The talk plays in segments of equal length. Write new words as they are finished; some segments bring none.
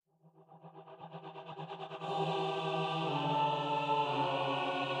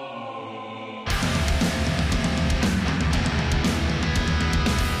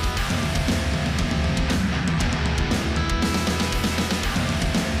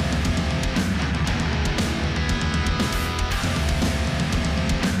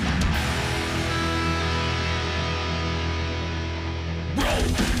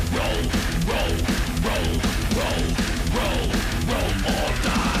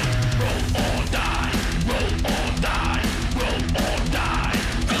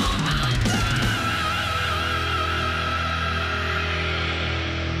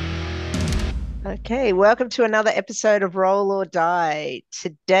Okay, welcome to another episode of Roll or Die.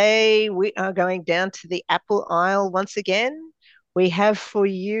 Today we are going down to the Apple Isle once again. We have for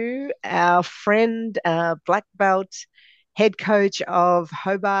you our friend, black belt head coach of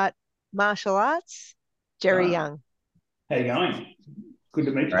Hobart Martial Arts, Jerry Ah, Young. how you going? Good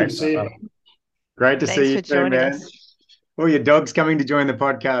to meet you. Good Great. to see you. Great to Thanks see you for too, joining man. us. Oh, your dog's coming to join the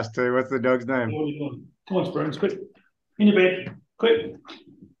podcast too. What's the dog's name? What are you doing? Come on, Spoons, quick. In your bed. Quick.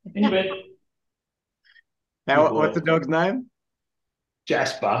 In your bed. Good What's boy. the dog's name?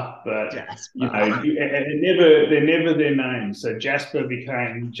 Jasper, but Jasper. they're never their names. So Jasper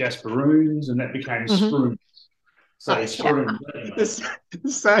became Jasperoons, and that became Mhm. Sproons. So Yeah. Sproons. This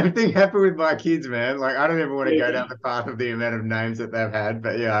the same thing happened with my kids, man. Like I don't ever want to go Yeah. down the path of the amount of names that they've had,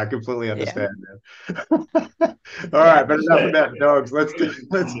 but yeah, I completely Yeah. understand, man. All Yeah. right, but enough about dogs. Let's.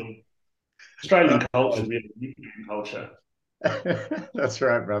 Australian culture, we have a nickname culture. That's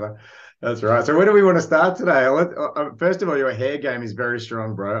right, brother. That's right. So where do we want to start today? First of all, your hair game is very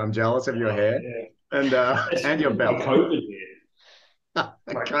strong, bro. I'm jealous of your Oh, hair yeah. and It's and your like belt. COVID here.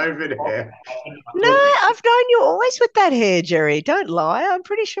 Like, COVID hair. I No, thought, I've known you always with that hair, Jerry. Don't lie. I'm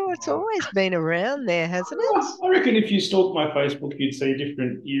pretty sure it's always been around there, hasn't it? I reckon if you stalk my Facebook, you'd see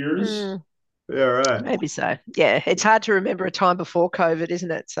different eras. Mm. Yeah, right. Maybe so. Yeah, it's hard to remember a time before COVID,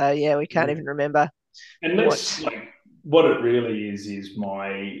 isn't it? So yeah, we can't even remember And let's what. like what it really is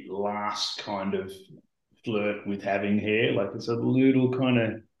my last kind of flirt with having hair. Like it's a little kind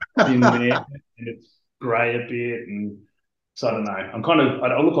of thin there and it's grey a bit. And so I don't know.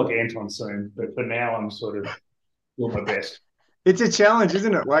 I look like Anton soon, but for now I'm sort of doing my best. It's a challenge,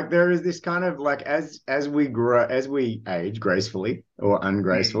 isn't it? Like there is this kind of like as we grow, as we age gracefully or Mm.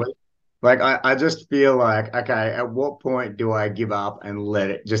 ungracefully, like I just feel like, okay, at what point do I give up and let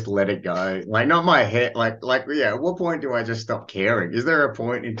it go? Like not my hair, like yeah, at what point do I just stop caring? Is there a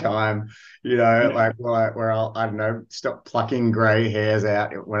point in time, Yeah. like where I'll, I don't know, stop plucking gray hairs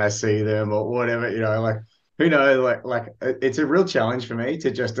out when I see them or whatever, like who knows, it's a real challenge for me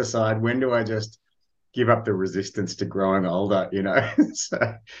to just decide when do I just give up the resistance to growing older. So,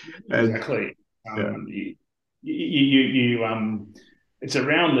 and Exactly. yeah. It's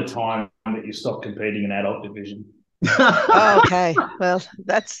around the time that you stop competing in adult division. Oh, okay. Well,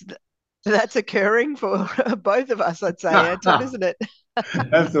 that's occurring for both of us, I'd say, Anton, isn't it?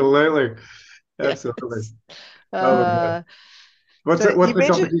 Absolutely. Absolutely. Yes. Oh, man. Uh, What's so it, what's you the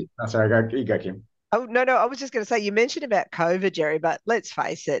mentioned. competition? Oh, sorry, you go, Kim. Oh no, no, I was just going to say you mentioned about COVID, Jerry, but let's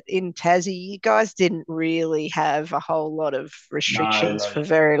face it, in Tassie, you guys didn't really have a whole lot of No, restrictions for like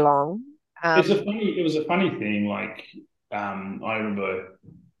very long. Um, it was a funny thing. Like, I remember,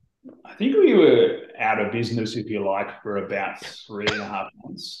 I think we were out of business, if you like, for about 3.5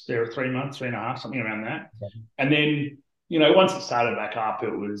 months. There were 3 months, 3.5, something around that. And then, once it started back up,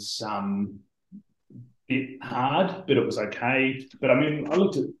 it was bit hard, but it was okay. But I mean, I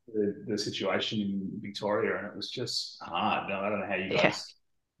looked at the situation in Victoria, and it was just hard. I don't know how you yeah, guys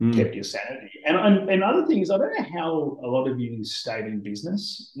Mm, kept your sanity. And other things, I don't know how a lot of you stayed in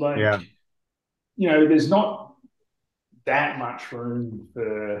business. Like, yeah. there's not that much room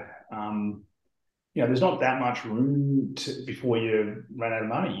for there's not that much room before you run out of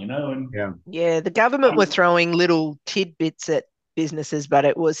money. And Yeah. yeah, the government were um, throwing little tidbits at businesses, but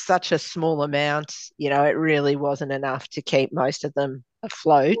it was such a small amount, it really wasn't enough to keep most of them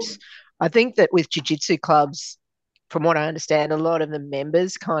afloat. I think that with jiu-jitsu clubs, from what I understand, a lot of the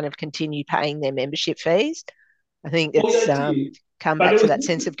members kind of continue paying their membership fees. I think well, it's they did, come but back it to was that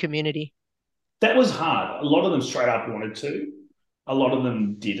sense of community. that was hard. A lot of them straight up wanted to. A lot of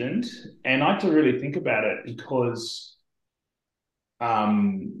them didn't, and I had to really think about it because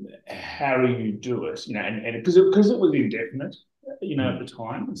how do you do it? And because it was indefinite, Mm, at the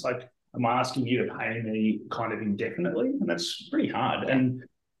time, it's like, am I asking you to pay me kind of indefinitely? And that's pretty hard. Yeah. And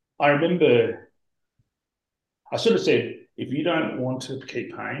I remember I sort of said, if you don't want to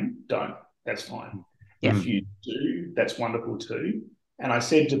keep paying, don't. That's fine. Yeah. If mm, you do, that's wonderful too. And I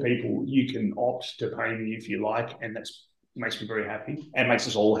said to people, you can opt to pay me if you like, and that makes me very happy and makes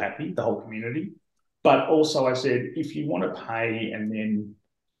us all happy, the whole community. But also, I said, if you want to pay and then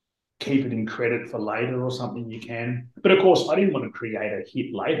keep it in credit for later or something, you can. But of course, I didn't want to create a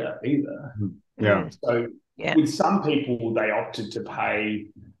hit later either. mm. Yeah. Mm, So yeah. with some people, they opted to pay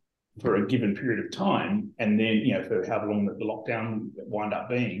for a given period of time, and then for however long that the lockdown wind up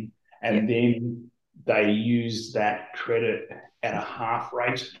being, Yeah. and then they used that credit at a half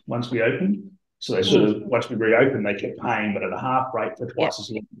rate once we opened. So they sort Mm, of once we reopened, they kept paying, but at a half rate for yeah. twice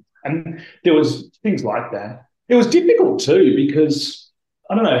as long. And there was things like that. It was difficult too because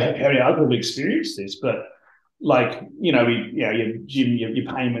I don't know how many other people experienced this, but like, your gym,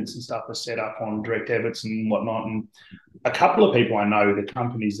 your payments and stuff are set up on direct debits and whatnot. And a couple of people I know, the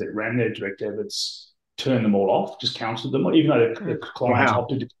companies that ran their direct debits turned them all off, just cancelled them, even though the clients Wow.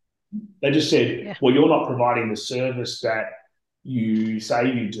 opted to. They just said, Yeah. well, you're not providing the service that you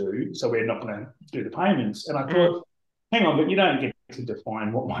say you do, so we're not going to do the payments. And I thought, hang on, but you don't get to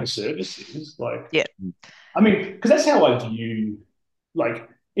define what my service is. Like, Yeah. I mean, because that's how I view, like,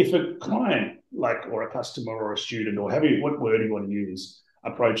 if a client, like, or a customer or a student, or what word you want to use,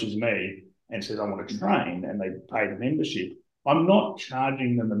 approaches me and says, I want to train, and they pay the membership, I'm not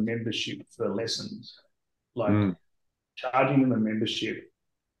charging them a membership for lessons. Like, charging them a membership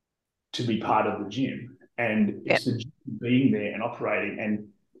to be part of the gym. And Yeah. it's the gym being there and operating.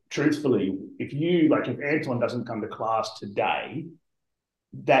 And truthfully, if Anton doesn't come to class today,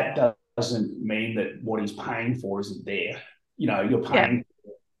 that doesn't mean that what he's paying for isn't there. You're paying.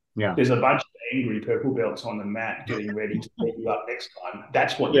 Yeah. There's a bunch of angry purple belts on the mat getting ready to pick you up next time.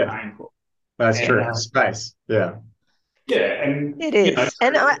 That's what you're paying for. That's true. Space. Yeah. Yeah. And it is.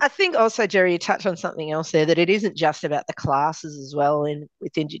 And I think also, Jerry, you touched on something else there, that it isn't just about the classes as well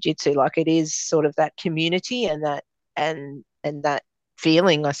within jiu-jitsu. Like, it is sort of that community and that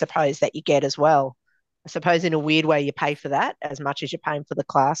feeling, I suppose, that you get as well. I suppose in a weird way you pay for that as much as you're paying for the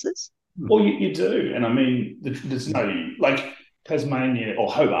classes. Well, you do. And I mean, there's no, like, Tasmania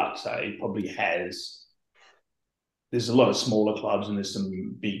or Hobart, say, probably there's a lot of smaller clubs and there's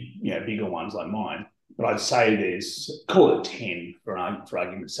some bigger ones like mine. But I'd say call it 10 for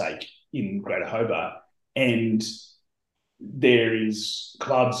argument's sake in Greater Hobart. And there is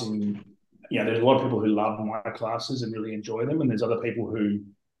clubs there's a lot of people who love my classes and really enjoy them. And there's other people who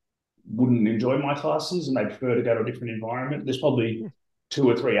wouldn't enjoy my classes and they prefer to go to a different environment. There's probably 2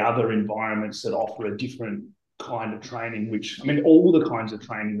 or 3 other environments that offer a different kind of training, which, I mean, all the kinds of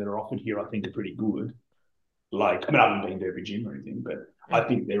training that are offered here, I think, are pretty good. Like, I mean, I haven't been to every gym or anything, but I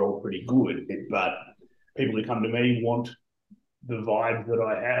think they're all pretty good. But people who come to me want the vibe that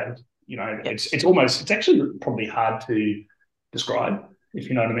I have. It's actually probably hard to describe, if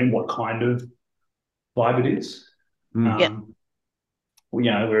you know what I mean, what kind of vibe it is.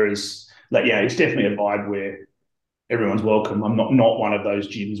 Whereas, like, it's definitely a vibe where everyone's welcome. I'm not one of those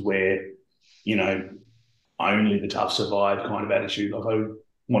gyms where, only the tough survive kind of attitude. Like, I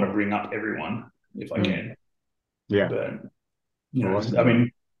want to bring up everyone if I can. Yeah. But, awesome. I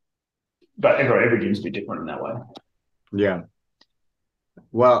mean, but every gym's a bit different in that way. Yeah.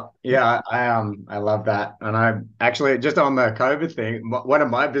 Well, yeah, I love that. And I actually, just on the COVID thing, one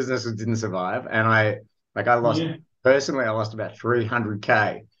of my businesses didn't survive. And I lost, personally, I lost about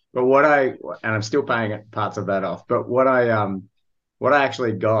 300K. But and I'm still paying parts of that off. But what I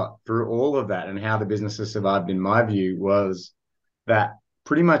actually got through all of that and how the business has survived, in my view, was that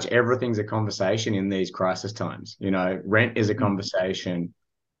pretty much everything's a conversation in these crisis times. Rent is a conversation,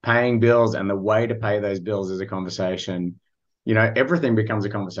 paying bills and the way to pay those bills is a conversation. Everything becomes a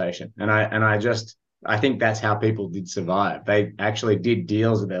conversation. And I think that's how people did survive. They actually did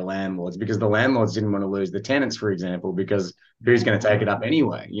deals with their landlords because the landlords didn't want to lose the tenants, for example, because who's going to take it up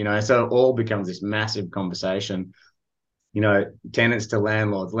anyway? So it all becomes this massive conversation. Tenants to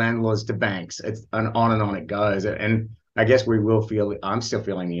landlords to banks. It's on and on it goes. And I guess I'm still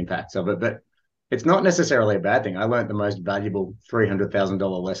feeling the impacts of it, but it's not necessarily a bad thing. I learned the most valuable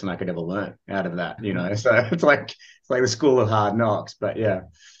 $300,000 lesson I could ever learn out of that, so it's like the school of hard knocks, but yeah.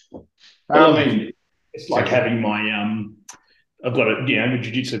 Well, I mean, it's like having I've got with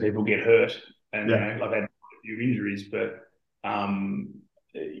jiu-jitsu people get hurt and, I've had a few injuries, but,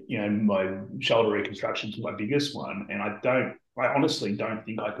 my shoulder reconstruction is my biggest one. And I honestly don't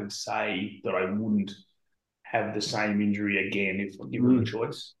think I could say that I wouldn't have the same injury again if given the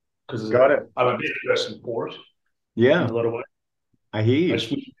choice. Because I'm a better person for it. Yeah. In a lot of ways. I hear you. I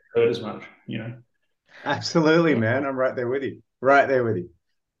just wish it hurt as much, Absolutely, man. I'm right there with you.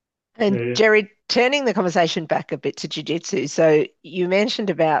 And Jerry, turning the conversation back a bit to jiu-jitsu. So you mentioned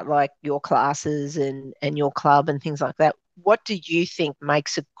about like your classes and your club and things like that. What do you think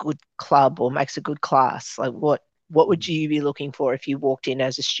makes a good club or makes a good class? Like what would you be looking for if you walked in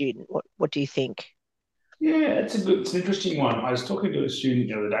as a student? What do you think? Yeah, it's an interesting one. I was talking to a student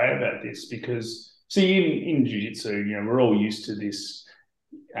the other day about this because, see, in jiu-jitsu, we're all used to this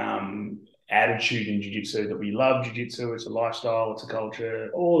attitude in jiu-jitsu that we love jiu-jitsu, it's a lifestyle, it's a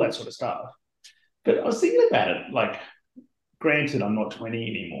culture, all that sort of stuff. But I was thinking about it, like, granted, I'm not 20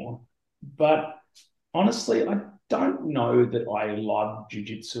 anymore, but honestly, I don't know that I love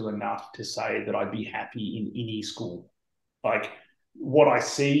jiu-jitsu enough to say that I'd be happy in any school. Like, what I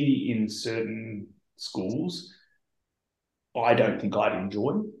see in certain schools, I don't think I'd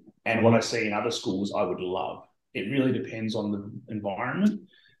enjoy. And what I see in other schools, I would love. it really depends on the environment.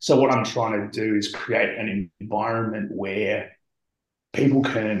 So what I'm trying to do is create an environment where people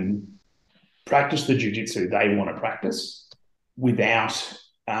can practice the jiu-jitsu they want to practice without,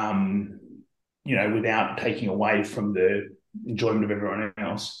 without taking away from the enjoyment of everyone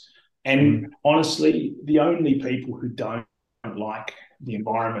else. And honestly, the only people who don't like the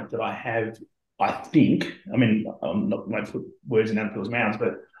environment that I have, I think, I mean, I'm not going to put words in other people's mouths,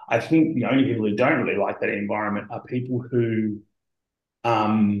 but I think the only people who don't really like that environment are people who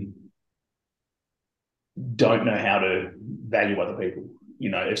don't know how to value other people.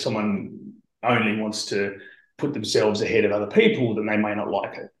 If someone only wants to put themselves ahead of other people, then they may not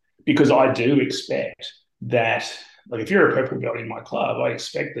like it. Because I do expect that, like, if you're a purple belt in my club, I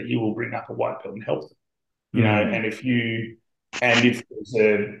expect that you will bring up a white belt and help them. And if there's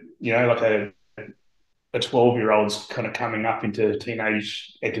a 12-year-old's kind of coming up into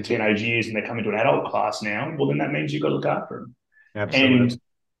teenage years and they're coming to an adult class now, well, then that means you've got to look after them. Absolutely. And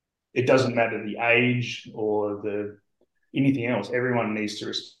it doesn't matter the age or anything else. Everyone needs to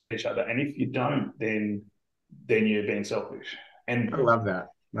respect each other. And if you don't, then you're being selfish. And I love that.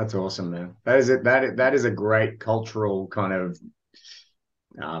 That's awesome, man. That is it. That is a great cultural kind of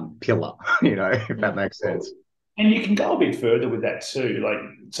pillar, if that makes sense. And you can go a bit further with that too. Like,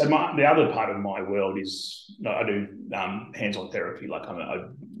 so the other part of my world is I do hands-on therapy. Like I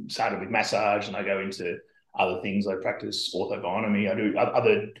started with massage, and I go into other things. I practice orthogonomy. I do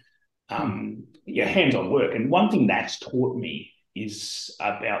other hands-on work. And one thing that's taught me is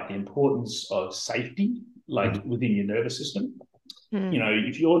about the importance of safety, like within your nervous system.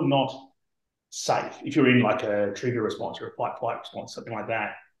 If you're not safe, if you're in like a trigger response or a fight-flight response, something like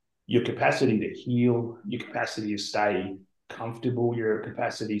that, your capacity to heal, your capacity to stay comfortable, your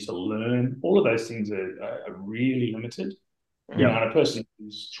capacity to learn, all of those things are really limited. And a person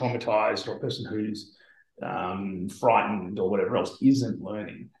who's traumatized or a person who's frightened or whatever else isn't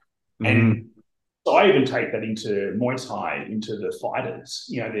learning. And so I even take that into Muay Thai, into the fighters,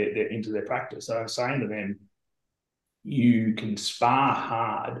 they're into their practice. So I'm saying to them, you can spar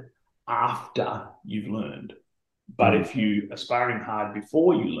hard after you've learned. But if you are sparring hard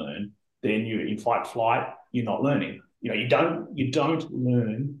before you learn, then you're in fight flight, you're not learning. You don't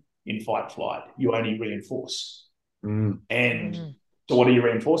learn in fight flight. You only reinforce. And so what are you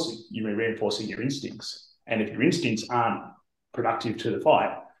reinforcing? You're reinforcing your instincts. And if your instincts aren't productive to the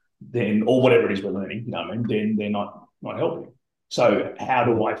fight, then, or whatever it is we're learning, then they're not helping. So how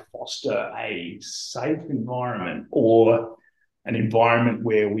do I foster a safe environment, or an environment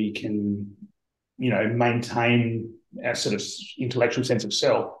where we can, maintain our sort of intellectual sense of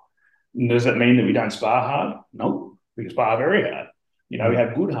self? And does that mean that we don't spar hard? No, we spar very hard. We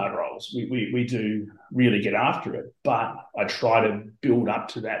have good hard rolls. We do really get after it, but I try to build up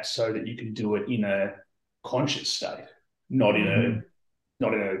to that so that you can do it in a conscious state, not in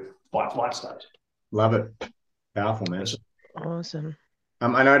a fight-flight state. Love it. Powerful, man. Awesome.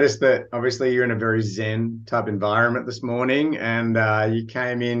 I noticed that obviously you're in a very Zen type environment this morning, and you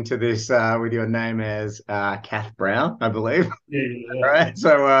came into this with your name as Kath Brown, I believe. Yeah. All right.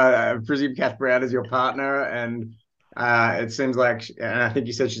 So I presume Kath Brown is your partner, and it seems like, and I think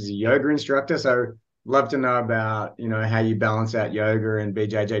you said she's a yoga instructor. So love to know about how you balance out yoga and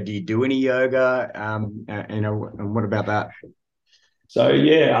BJJ. Do you do any yoga? And what about that? So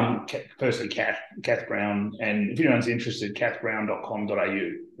firstly, Kath Brown, and if anyone's interested,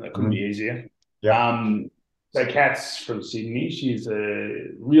 kathbrown.com.au. That couldn't be easier. Yeah. So Kath's from Sydney. She's a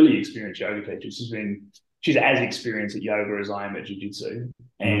really experienced yoga teacher. She's as experienced at yoga as I am at jiu-jitsu.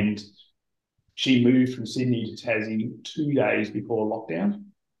 And she moved from Sydney to Tassie 2 days before lockdown.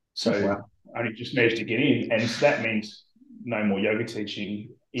 So only just managed to get in. And so that meant no more yoga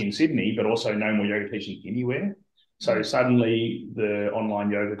teaching in Sydney, but also no more yoga teaching anywhere. So suddenly the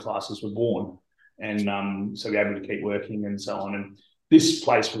online yoga classes were born, and so we're able to keep working and so on. And this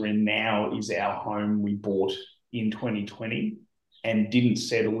place we're in now is our home we bought in 2020 and didn't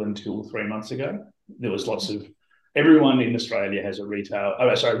settle until 3 months ago. There was everyone in Australia has a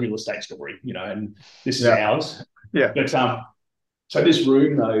real estate story, and this is ours. Yeah. But so this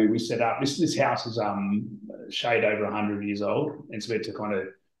room though we set up, this house is shade over 100 years old, and so we had to kind of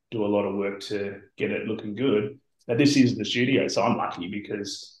do a lot of work to get it looking good. Now, this is the studio, so I'm lucky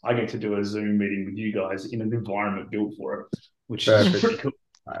because I get to do a Zoom meeting with you guys in an environment built for it, which is pretty cool.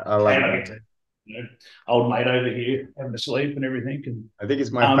 I like that. Old mate over here having a sleep and everything. And I think it's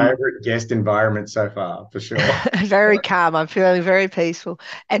my favorite guest environment so far, for sure. Very calm. I'm feeling very peaceful.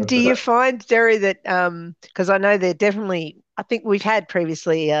 And do you find, Derry, that because I know they're definitely, I think we've had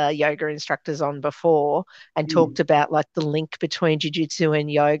previously yoga instructors on before and talked about like the link between jiu-jitsu and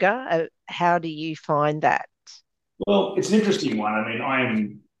yoga. How do you find that? Well, it's an interesting one. I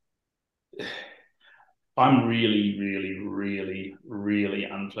mean, I'm really, really, really, really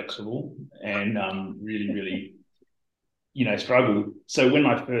unflexible and really, really, struggle. So when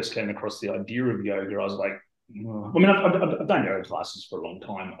I first came across the idea of yoga, I was like, oh. I mean, I've done yoga classes for a long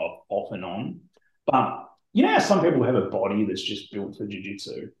time, off and on, but some people have a body that's just built for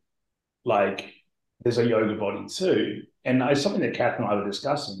jiu-jitsu. Like there's a yoga body too. And it's something that Kath and I were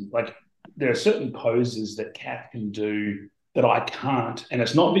discussing. Like there are certain poses that Kath can do that I can't. And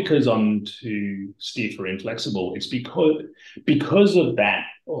it's not because I'm too stiff or inflexible. It's because of that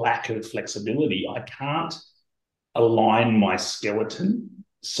lack of flexibility, I can't align my skeleton.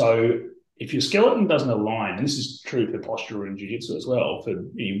 So if your skeleton doesn't align, and this is true for posture and jiu-jitsu as well, for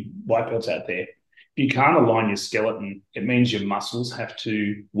you white belts out there, if you can't align your skeleton, it means your muscles have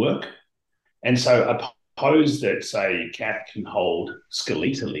to work. And so a pose that, say, Kath can hold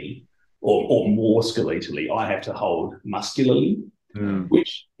skeletally or more skeletally, I have to hold muscularly,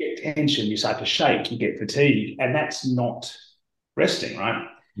 which you get tension, you start to shake, you get fatigue, and that's not resting, right?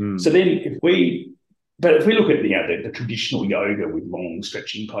 So then if we look at the traditional yoga with long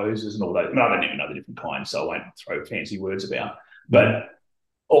stretching poses and all that, I don't even know the different kinds, so I won't throw fancy words about, but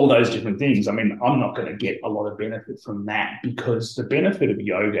all those different things, I mean, I'm not going to get a lot of benefit from that, because the benefit of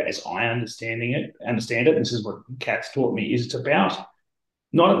yoga, as I understand it, this is what Kath's taught me, is it's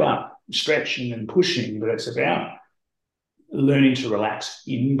not about stretching and pushing, but it's about learning to relax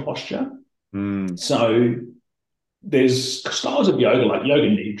in posture. So there's styles of yoga, like yoga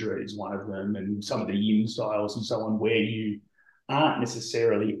nidra is one of them, and some of the yin styles and so on, where you aren't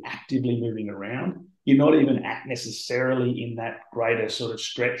necessarily actively moving around. You're not even necessarily in that greater sort of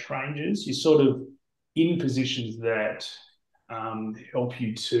stretch ranges. You're sort of in positions that help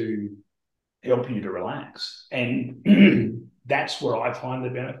you to relax, and that's where I find the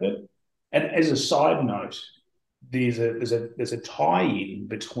benefit. And as a side note, there's a tie-in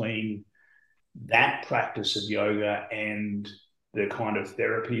between that practice of yoga and the kind of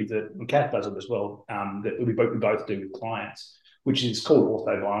therapy that Kath does it as well, that we both do with clients, which is called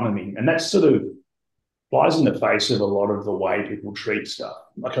orthobionomy, and that's sort of flies in the face of a lot of the way people treat stuff.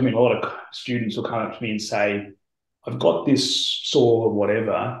 Like, I mean, a lot of students will come up to me and say, I've got this sore or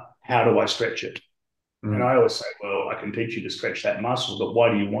whatever, how do I stretch it? And I always say, well, I can teach you to stretch that muscle, but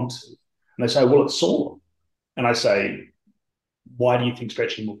why do you want to? And they say, well, it's sore. And I say, why do you think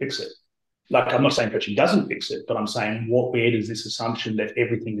stretching will fix it? Like, I'm not saying stretching doesn't fix it, but I'm saying, where does this assumption that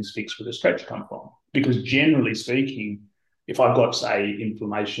everything is fixed with a stretch come from? Because generally speaking, if I've got, say,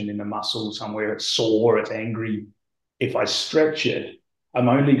 inflammation in the muscle somewhere, it's sore, it's angry, if I stretch it, I'm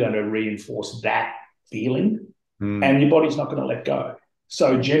only going to reinforce that feeling, and your body's not going to let go.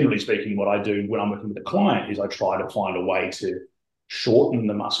 So generally speaking, what I do when I'm working with a client is I try to find a way to shorten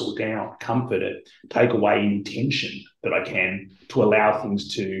the muscle down, comfort it, take away any tension that I can to allow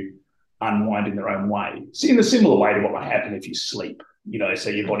things to unwind in their own way. See, in a similar way to what might happen if you sleep, so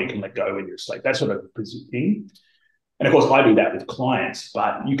your body can let go when you're asleep, that sort of thing. And of course, I do that with clients,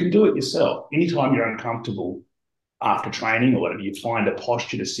 but you can do it yourself. Anytime you're uncomfortable after training or whatever, you find a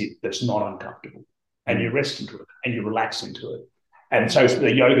posture to sit that's not uncomfortable, and you rest into it and you relax into it. And so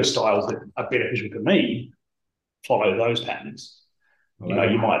the yoga styles that are beneficial for me follow those patterns. You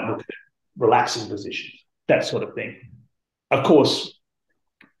might look at relaxing positions, that sort of thing. Of course,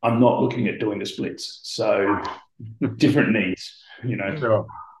 I'm not looking at doing the splits, so different needs, Sure.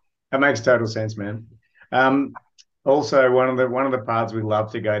 That makes total sense, man. Also, one of the paths we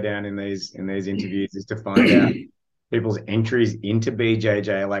love to go down in these interviews is to find out people's entries into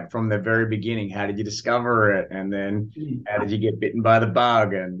BJJ, like from the very beginning. How did you discover it, and then how did you get bitten by the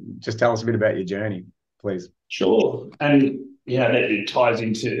bug? And just tell us a bit about your journey, please. Sure, and that it ties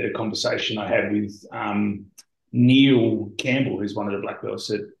into a conversation I had with Neil Campbell, who's one of the black belts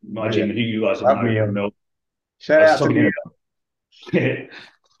at my gym, who you guys have known from Melbourne. Shout out to Neil. Yeah,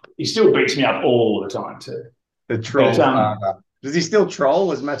 he still beats me up all the time too. The troll father. Does he still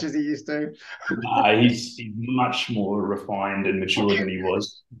troll as much as he used to? He's much more refined and mature than he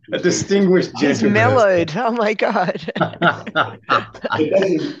was. A distinguished gentleman. He's mellowed. Oh my God.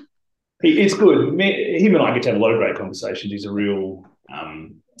 It's good. Him and I get to have a lot of great conversations. He's a real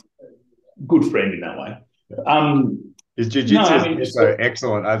good friend in that way. His jiu-jitsu is so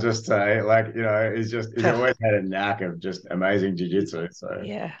excellent. I just say, he's always had a knack of just amazing jiu-jitsu. So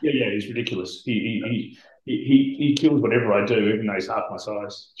yeah, he's ridiculous. He kills whatever I do, even though he's half my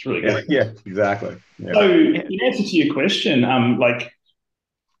size. It's really good. Yeah, exactly. Yeah. So, in answer to your question, the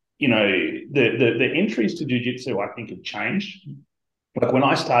entries to jiu-jitsu, I think, have changed. Like when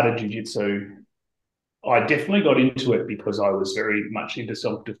I started jiu-jitsu, I definitely got into it because I was very much into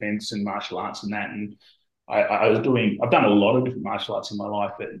self-defense and martial arts and that, and I've done a lot of different martial arts in my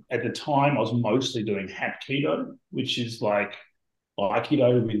life, but at the time I was mostly doing Hapkido, which is like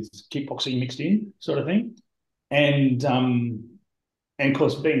Aikido with kickboxing mixed in sort of thing. And of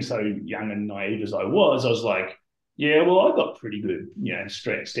course, being so young and naive as I was like, yeah, well, I got pretty good,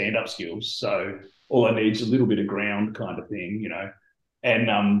 stand-up skills. So all I need is a little bit of ground kind of thing.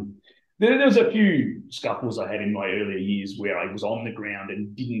 And there was a few scuffles I had in my earlier years where I was on the ground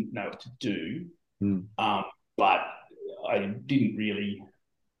and didn't know what to do. But I didn't really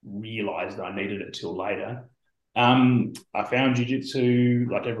realize that I needed it till later. I found jiu-jitsu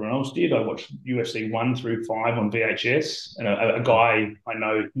like everyone else did. I watched UFC 1 through 5 on VHS, and a guy I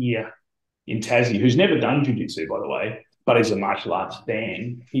know here in Tassie who's never done jiu-jitsu, by the way, but he's a martial arts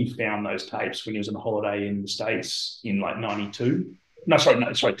fan. He found those tapes when he was on holiday in the States in like 92. No,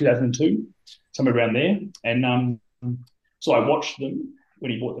 sorry, 2002, somewhere around there. And so I watched them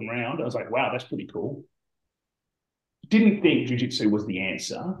when he brought them around. I was like, wow, that's pretty cool. Didn't think jiu-jitsu was the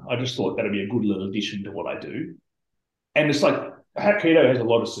answer. I just thought that'd be a good little addition to what I do. And it's like Hapkido has a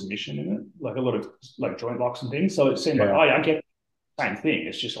lot of submission in it, like a lot of like joint locks and things. So it seemed like, oh, yeah, I get the same thing.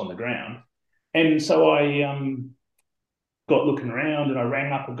 It's just on the ground. And so I got looking around and I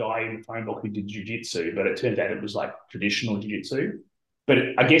rang up a guy in the phone book who did jiu-jitsu, but it turned out it was like traditional jiu-jitsu. But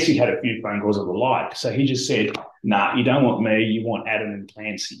I guess he had a few phone calls of the like. So he just said, nah, you don't want me, you want Adam and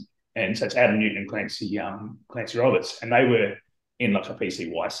Clancy. And so it's Adam Newton and Clancy Roberts. And they were in like a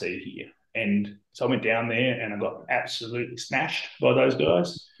PCYC here. And so I went down there and I got absolutely smashed by those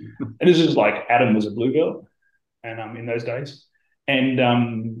guys. And this is like Adam was a blue belt and in those days. And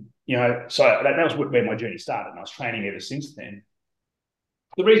so that was where my journey started. And I was training ever since then.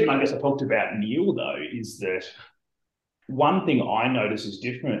 The reason I guess I talked about Neil though is that one thing I notice is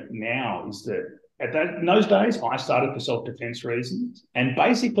different now is that in those days, I started for self-defense reasons. And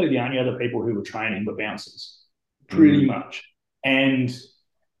basically the only other people who were training were bouncers, pretty much. And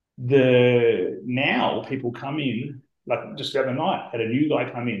now people come in, like just the other night, had a new guy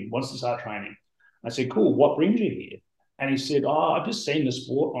come in, wants to start training. I said, cool, what brings you here? And he said, I've just seen the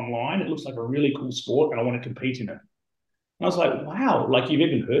sport online. It looks like a really cool sport and I want to compete in it. And I was like, wow, like you've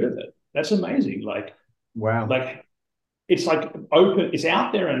even heard of it. That's amazing. Like, wow. Like, it's like open, it's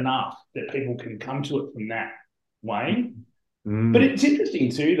out there enough that people can come to it from that way. But it's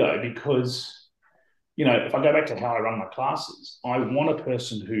interesting too, though, because, if I go back to how I run my classes, I want a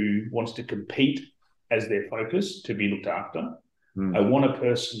person who wants to compete as their focus to be looked after. I want a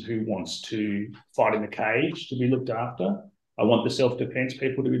person who wants to fight in the cage to be looked after. I want the self-defense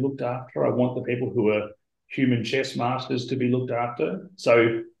people to be looked after. I want the people who are human chess masters to be looked after.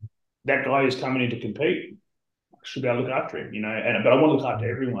 So that guy who's coming in to compete, should be able to look after him, but I want to look after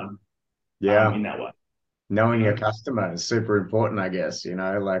everyone in that way. Knowing your customer is super important, I guess, and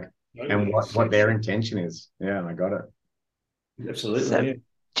what their intention is. Yeah, I got it. Absolutely. So, yeah.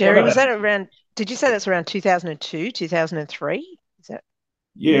 Jerry, was that around, did you say that's around 2002, 2003? Is that?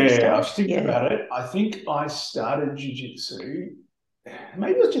 Yeah, I was thinking about it. I think I started jiu-jitsu,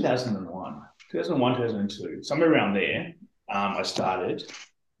 maybe it was 2001, 2002, somewhere around there. I started.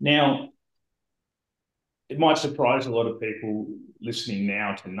 Now, it might surprise a lot of people listening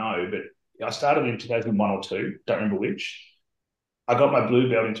now to know, but I started in 2001 or 2, don't remember which. I got my blue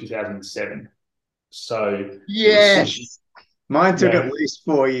belt in 2007. So yes, mine took at least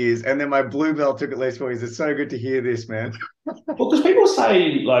 4 years, and then my blue belt took at least 4 years. It's so good to hear this, man. Well, because people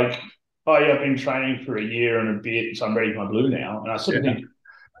say like, oh yeah, I've been training for a year and a bit, so I'm ready for my blue now. And I sort of think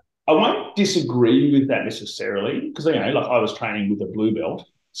I won't disagree with that necessarily, because like I was training with a blue belt.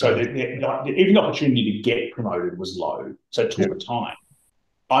 So even the opportunity to get promoted was low. So it took time.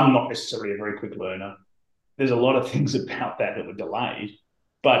 I'm not necessarily a very quick learner. There's a lot of things about that were delayed,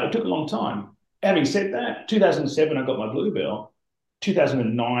 but it took a long time. Having said that, 2007, I got my blue belt.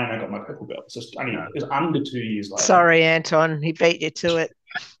 2009, I got my purple belt. So it was under 2 years later. Sorry, Anton. He beat you to it.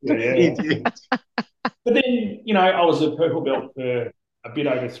 Yeah. But then, I was a purple belt for a bit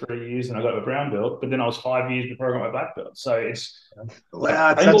over 3 years and I got a brown belt, but then I was 5 years before I got my black belt. So it's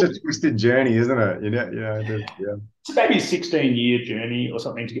such a twisted journey, isn't it? It's maybe a 16-year journey or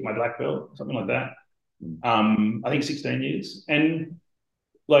something to get my black belt, something like that. I think 16 years. And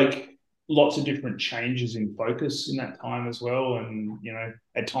like lots of different changes in focus in that time as well. And,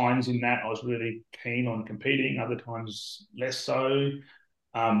 at times in that I was really keen on competing, other times less so.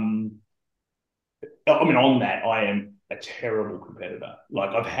 On that, I am a terrible competitor. Like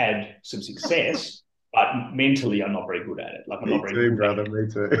I've had some success, but mentally I'm not very good at it. Like I'm not very good brother. Me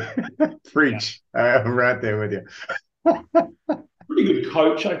too. Preach. I'm right there with you. Pretty good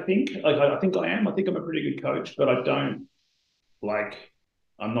coach, I think. Like I think I am. I think I'm a pretty good coach, but I don't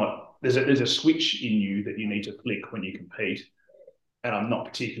I'm not there's a switch in you that you need to flick when you compete, and I'm not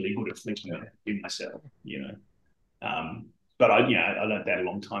particularly good at flicking it in myself, you know. But I learned that a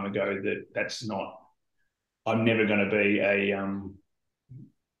long time ago that that's not. I'm never going to be a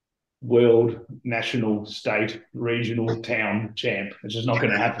world, national, state, regional, town champ. It's just not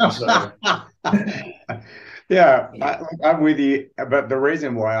going to happen. So, yeah, I'm with you. But the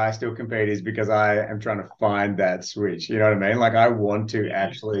reason why I still compete is because I am trying to find that switch. You know what I mean? Like I want to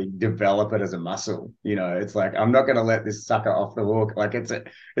actually develop it as a muscle. You know, it's like I'm not going to let this sucker off the hook. Like it's a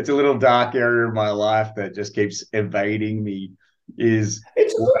little dark area of my life that just keeps evading me. Is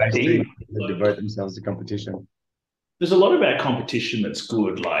it's what I a see thing. devote themselves to competition. There's a lot about competition that's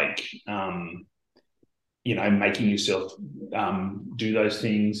good, like making yourself do those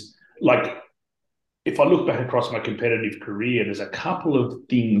things. Like if I look back across my competitive career, there's a couple of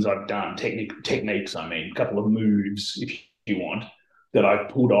things I've done, techniques, a couple of moves, if you want, that I've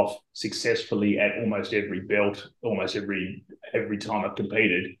pulled off successfully at almost every belt, almost every time I've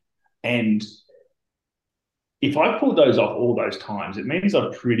competed. And if I pulled those off all those times, it means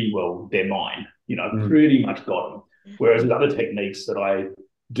I've pretty well, they're mine. I've pretty much got them. Whereas there's other techniques that I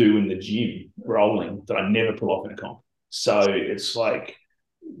do in the gym, rolling, that I never pull off in a comp. So it's like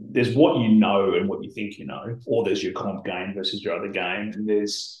there's what you know and what you think you know, or there's your comp game versus your other game, and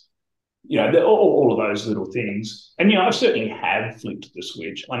there's all of those little things. And I certainly have flicked the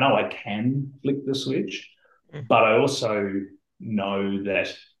switch. I know I can flick the switch, but I also know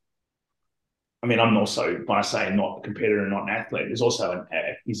that. I mean, I'm also, when I say not a competitor and not an athlete, there's also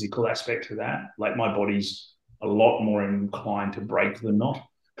a physical aspect to that. Like my body's a lot more inclined to break than not.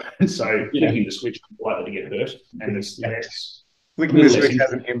 So flicking the switch is likely to get hurt, and there's less. Flicking the switch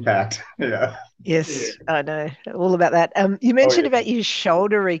has an impact. Yeah. Yes, I know all about that. You mentioned about your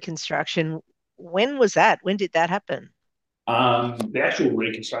shoulder reconstruction. When was that? When did that happen? The actual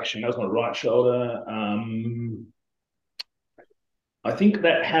reconstruction, that was my right shoulder. I think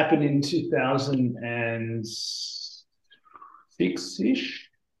that happened in 2006-ish.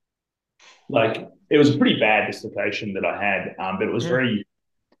 Like it was a pretty bad dislocation that I had, but it was I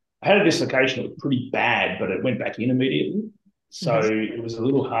had a dislocation that was pretty bad, but it went back in immediately. So it was a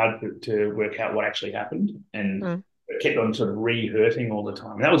little hard to work out what actually happened, and it kept on sort of re-hurting all the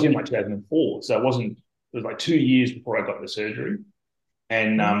time. And that was in like 2004, so it was like 2 years before I got the surgery,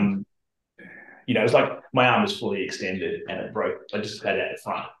 and it was like my arm was fully extended and it broke. I just had it at the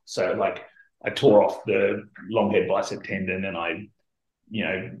front. So like I tore off the long head bicep tendon and I,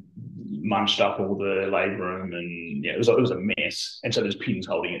 munched up all the labrum, and it was a mess. And so there's pins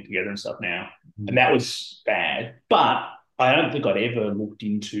holding it together and stuff now. And that was bad. But I don't think I'd ever looked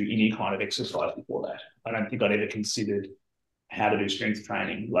into any kind of exercise before that. I don't think I'd ever considered how to do strength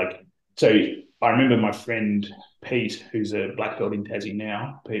training. So I remember my friend Pete, who's a black belt in Tassie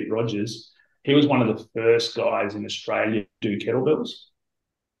now, Pete Rogers. He was one of the first guys in Australia to do kettlebells,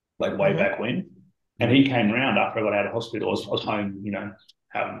 like way back when. And he came around after I got out of hospital. I was home,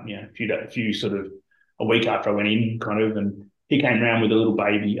 a few sort of a week after I went in, kind of, and he came around with a little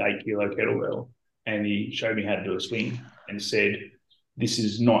baby 8-kilo kettlebell, and he showed me how to do a swing and said, "This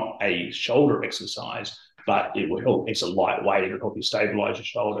is not a shoulder exercise, but it will help. It's a lightweight. It'll help you stabilize your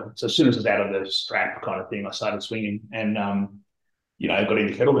shoulder." So as soon as I was out of the strap kind of thing, I started swinging, and I got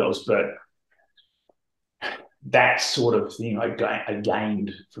into kettlebells, but that sort of thing I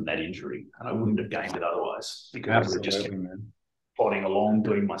gained from that injury, and I wouldn't have gained it otherwise because I would have just kept plodding along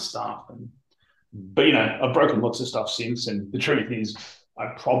doing my stuff. But I've broken lots of stuff since, and the truth is, I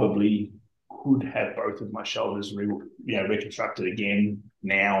probably could have both of my shoulders reconstructed again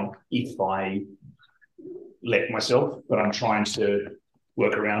now if I let myself. But I'm trying to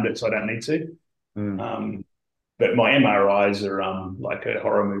work around it so I don't need to. But my MRIs are like a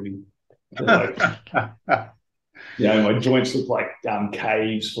horror movie. My joints look like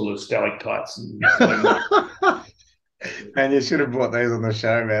caves full of stalactites. And you should have brought these on the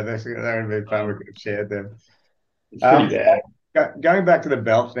show, man. That would have been fun. We could have shared them. It's pretty bad. Going back to the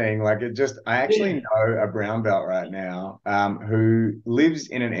belt thing, I actually know a brown belt right now who lives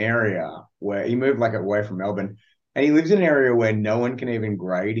in an area where he moved away from Melbourne, and he lives in an area where no one can even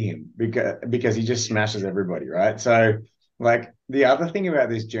grade him because he just smashes everybody, right? So the other thing about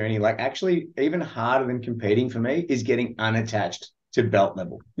this journey, actually even harder than competing for me is getting unattached to belt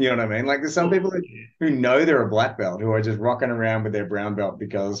level. You know what I mean? There's some people who know they're a black belt who are just rocking around with their brown belt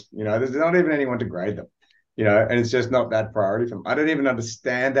because, there's not even anyone to grade them, and it's just not that priority for them. I don't even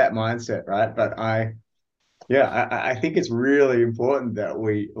understand that mindset, right? But I think it's really important that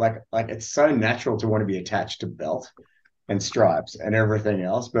we it's so natural to want to be attached to belt and stripes and everything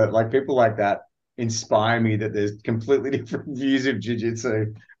else. But people like that, inspire me that there's completely different views of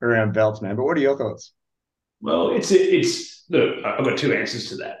jiu-jitsu around belts, man. But what are your thoughts? Well, look, I've got two answers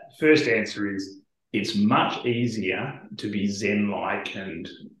to that. First answer is it's much easier to be Zen-like and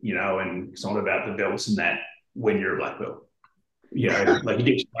it's not about the belts and that when you're a black belt. Like you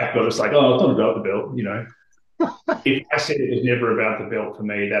get your black belt, it's like, oh, it's not about the belt, If I said it was never about the belt for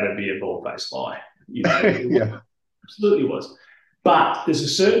me, that'd be a bald-faced lie. Yeah. Absolutely was. But there's a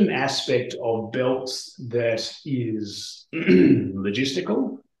certain aspect of belts that is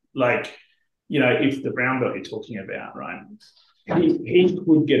logistical. Like, if the brown belt you're talking about, right, he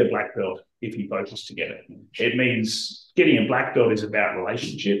could get a black belt if he focused to get it. It means getting a black belt is about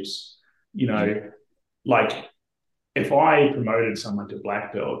relationships. Like if I promoted someone to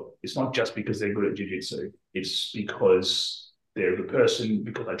black belt, it's not just because they're good at jiu-jitsu. It's because they're a good person,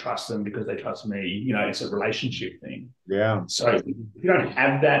 because I trust them, because they trust me. It's a relationship thing. Yeah. So if you don't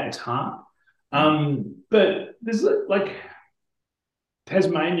have that, it's hard. But there's like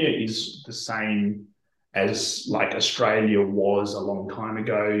Tasmania is the same as like Australia was a long time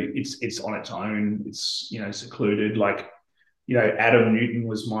ago. It's on its own. It's secluded. Like Adam Newton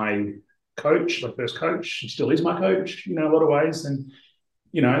was my coach, my first coach. He still is my coach. A lot of ways, and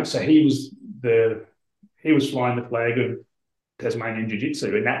so he was flying the flag of Tasmanian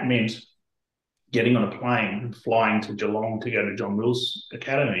Jiu-Jitsu, and that meant getting on a plane, flying to Geelong to go to John Wills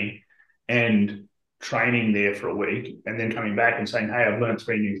Academy, and training there for a week, and then coming back and saying, "Hey, I've learned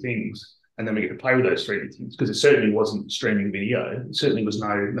 3 new things," and then we get to play with those 3 new things, because it certainly wasn't streaming video. It certainly was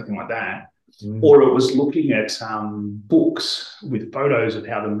nothing like that. Or it was looking at books with photos of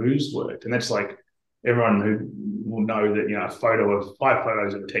how the moves worked, and that's like everyone who will know that 5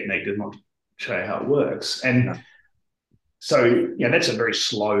 photos of a technique does not show you how it works, and so that's a very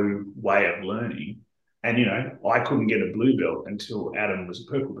slow way of learning. And I couldn't get a blue belt until Adam was a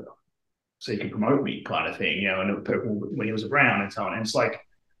purple belt, so he could promote me, kind of thing, and a purple when he was a brown, and so on. And it's like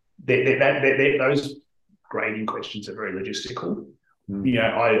those grading questions are very logistical.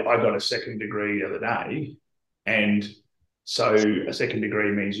 I got a second degree the other day, and so a second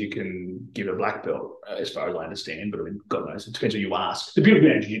degree means you can give a black belt, as far as I understand. But I mean, God knows, it depends who you ask. The beauty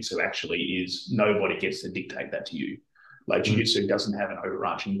about jiu-jitsu actually is nobody gets to dictate that to you. Like jiu-jitsu doesn't have an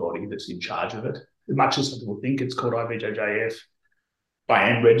overarching body that's in charge of it. As much as some people think it's called IBJJF, I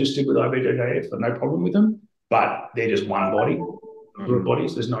am registered with IBJJF, but no problem with them. But they're just one body, group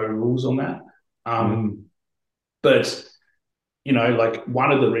bodies. There's no rules on that. But like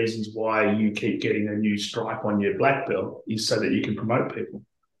one of the reasons why you keep getting a new stripe on your black belt is so that you can promote people.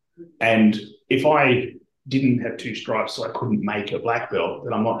 And if I didn't have 2 stripes, so I couldn't make a black belt,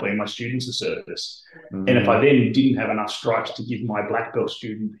 then I'm not doing my students a service. And if I then didn't have enough stripes to give my black belt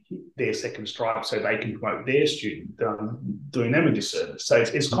student their second stripe so they can promote their student, then I'm doing them a disservice. So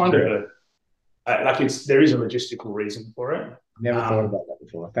it's kind of there is a logistical reason for it. Never thought about that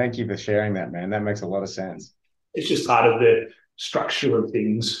before. Thank you for sharing that, man. That makes a lot of sense. It's just part of the structure of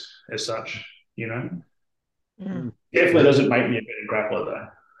things as such, Definitely doesn't make me a better grappler, though.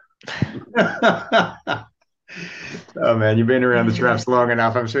 Oh man, you've been around the traps long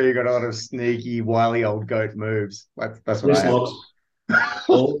enough. I'm sure you got a lot of sneaky, wily old goat moves. That's what I have.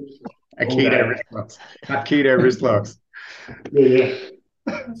 Aikido wrist locks. Aikido wrist locks. Yeah,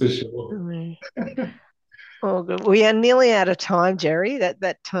 for sure. Oh, good. We are nearly out of time, Jerry.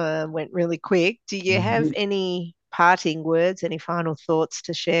 That time went really quick. Do you have any parting words, any final thoughts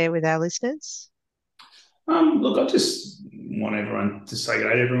to share with our listeners? Look, I just want everyone to say good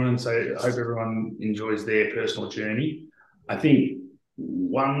day to everyone and say I hope everyone enjoys their personal journey. I think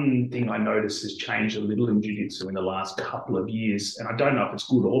one thing I noticed has changed a little in jiu-jitsu in the last couple of years, and I don't know if it's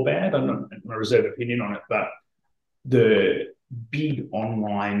good or bad. I'm not a reserved opinion on it, but the big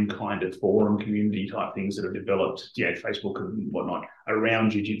online kind of forum community type things that have developed, Facebook and whatnot,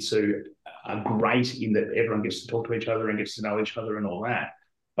 around jiu-jitsu are great in that everyone gets to talk to each other and gets to know each other and all that.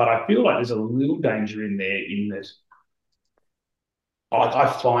 But I feel like there's a little danger in there in that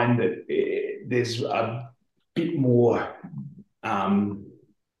I find that there's a bit more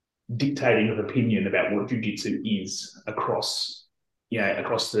dictating of opinion about what jiu-jitsu is across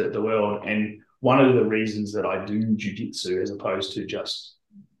the world. And one of the reasons that I do jiu-jitsu as opposed to just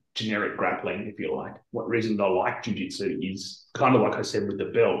generic grappling, if you like, what reason I like jiu-jitsu is kind of like I said with the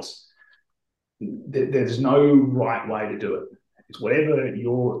belts. There's no right way to do it. It's whatever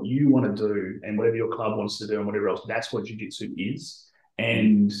you want to do and whatever your club wants to do and whatever else. That's what jiu-jitsu is.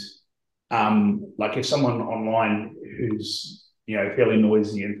 And like if someone online who's fairly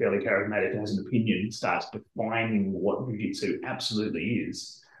noisy and fairly charismatic and has an opinion starts defining what jiu-jitsu absolutely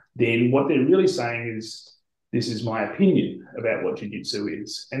is, then what they're really saying is this is my opinion about what jiu-jitsu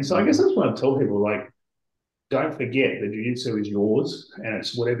is. And so I guess that's what I tell people, like, don't forget that jiu-jitsu is yours and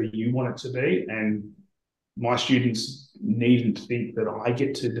it's whatever you want it to be. And my students needn't think that I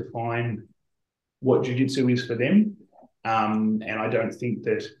get to define what jiu-jitsu is for them. And I don't think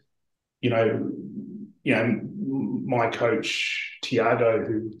that, my coach Tiago,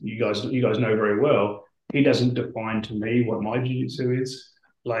 who you guys know very well, he doesn't define to me what my jiu-jitsu is.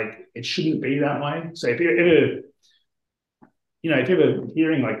 Like, it shouldn't be that way. So if you're ever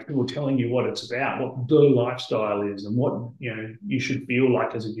hearing like people telling you what it's about, what the lifestyle is, and what you should feel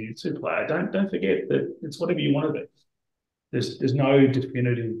like as a jiu-jitsu player, don't forget that it's whatever you want to be. There's no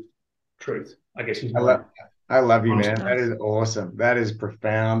definitive truth, I guess. I love you, man. That is awesome. That is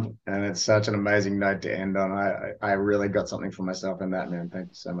profound, and it's such an amazing note to end on. I really got something for myself in that, man. Thank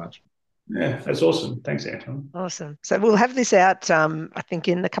you so much. Yeah, that's awesome. Thanks, Anton. Awesome. So we'll have this out, I think,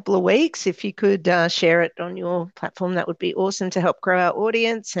 in a couple of weeks. If you could share it on your platform, that would be awesome to help grow our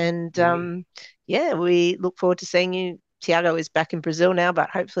audience. And we look forward to seeing you. Tiago is back in Brazil now, but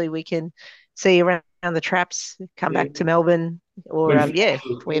hopefully we can see you around the traps, come back to Melbourne, or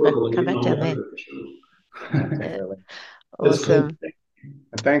if we ever come back down there. Awesome. Cool.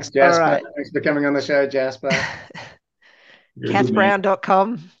 Thanks, Jasper. Right. Thanks for coming on the show, Jasper.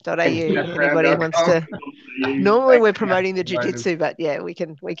 kathbrown.com.au. Anybody wants to? Normally we're promoting the jiu-jitsu, but we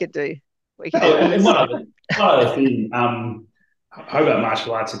can do. And one other thing, Hobart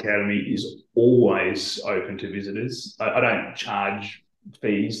Martial Arts Academy is always open to visitors. I don't charge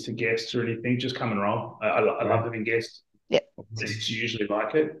fees to guests or anything. Just come and roll. I love having guests. Yep. It's usually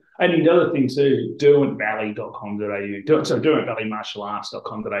like it. And the other thing too, derwentvalley.com.au. So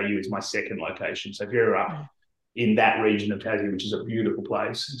derwentvalleymartialarts.com.au is my second location. So if you're up in that region of Tassie, which is a beautiful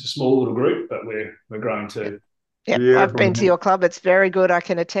place, it's a small little group, but we're growing too. Yeah, I've been to your club. It's very good. I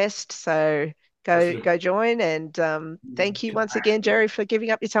can attest. So go join. And thank you once again, Jerry, for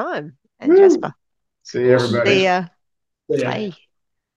giving up your time. And Jasper. See you, everybody. See ya. Bye.